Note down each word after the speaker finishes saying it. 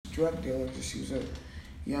drug dealers. And she was a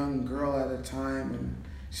young girl at the time, and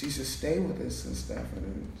she used to stay with us and stuff. And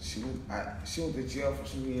then she went to jail for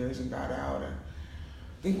some years and got out. And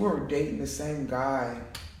I think we were dating the same guy.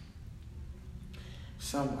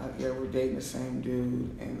 We're dating the same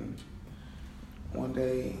dude. And one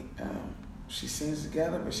day, she seen us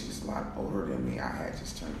together, but she's a lot older than me. I had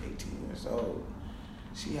just turned 18 years old.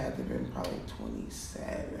 She had to have been probably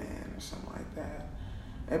 27 or something like that.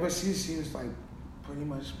 But she was like pretty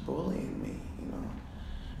much bullying me, you know.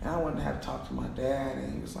 And I wanted to have to talk to my dad,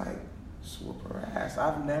 and he was like, just whoop her ass.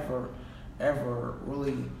 I've never, ever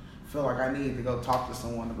really feel like I needed to go talk to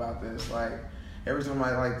someone about this. Like, every time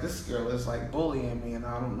this girl is like bullying me, and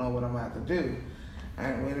I don't know what I'm about to do. I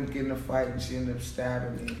ended up getting in a fight, and she ended up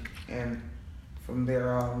stabbing me. And from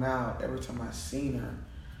there on out, every time I seen her,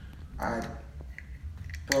 I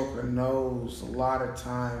broke her nose a lot of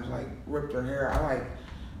times, like ripped her hair.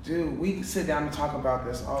 Dude, we sit down and talk about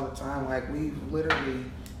this all the time. Like, we've literally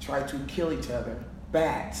tried to kill each other.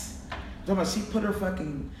 Bats. She put her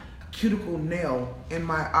fucking cuticle nail in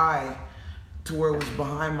my eye to where it was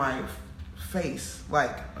behind my face.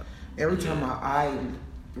 Like, every time my eye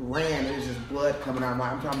ran, it was just blood coming out of my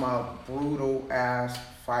eye. I'm talking about brutal ass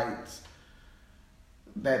fights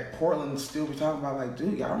that Portland still be talking about. Like,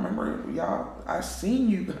 dude, y'all remember y'all? I seen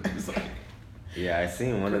you guys. Like, yeah, I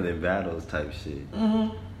seen one of the battles type shit.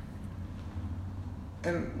 Mm-hmm.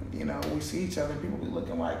 And, you know, we see each other, people be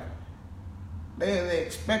looking like they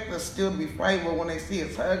expect us still to be fighting, but when they see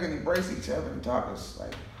us hug and embrace each other and talk, it's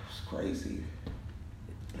like, it's crazy.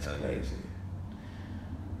 It's crazy.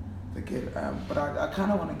 To get, but I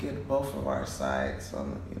kind of want to get both of our sides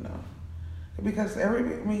on, you know, because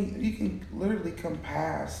you can literally come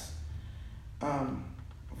past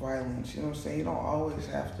violence. You know what I'm saying? You don't always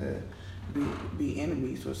have to be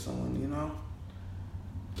enemies with someone. You know.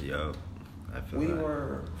 Yo, I feel we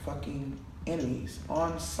were fucking enemies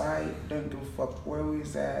on site. Didn't give a fuck where we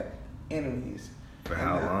was at. Enemies. For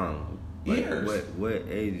how long? Years. What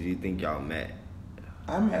age do you think y'all met?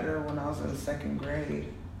 I met her when I was in the second grade.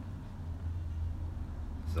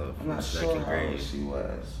 So I'm not sure how old she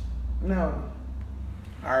was. No,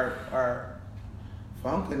 our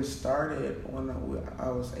funkin' started when I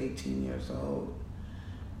was 18 years old.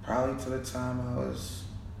 Probably to the time I was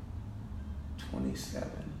 27.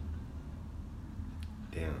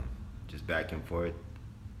 Damn, just back and forth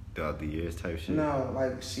throughout the years type shit? No,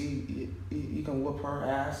 like you can whoop her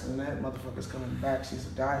ass and that motherfucker's coming back. She's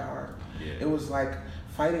a diehard. Yeah. It was like,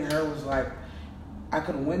 fighting her was like, I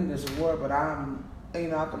could win this war, but I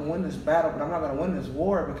can win this battle, but I'm not going to win this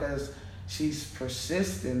war because she's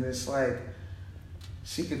persistent. It's like,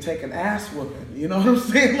 she could take an ass whooping. You know what I'm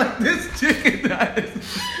saying? Like, this chicken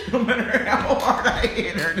does. No matter how hard I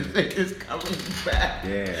hit her, this thing is coming back.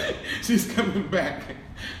 Yeah. She's coming back.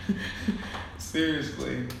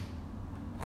 Seriously.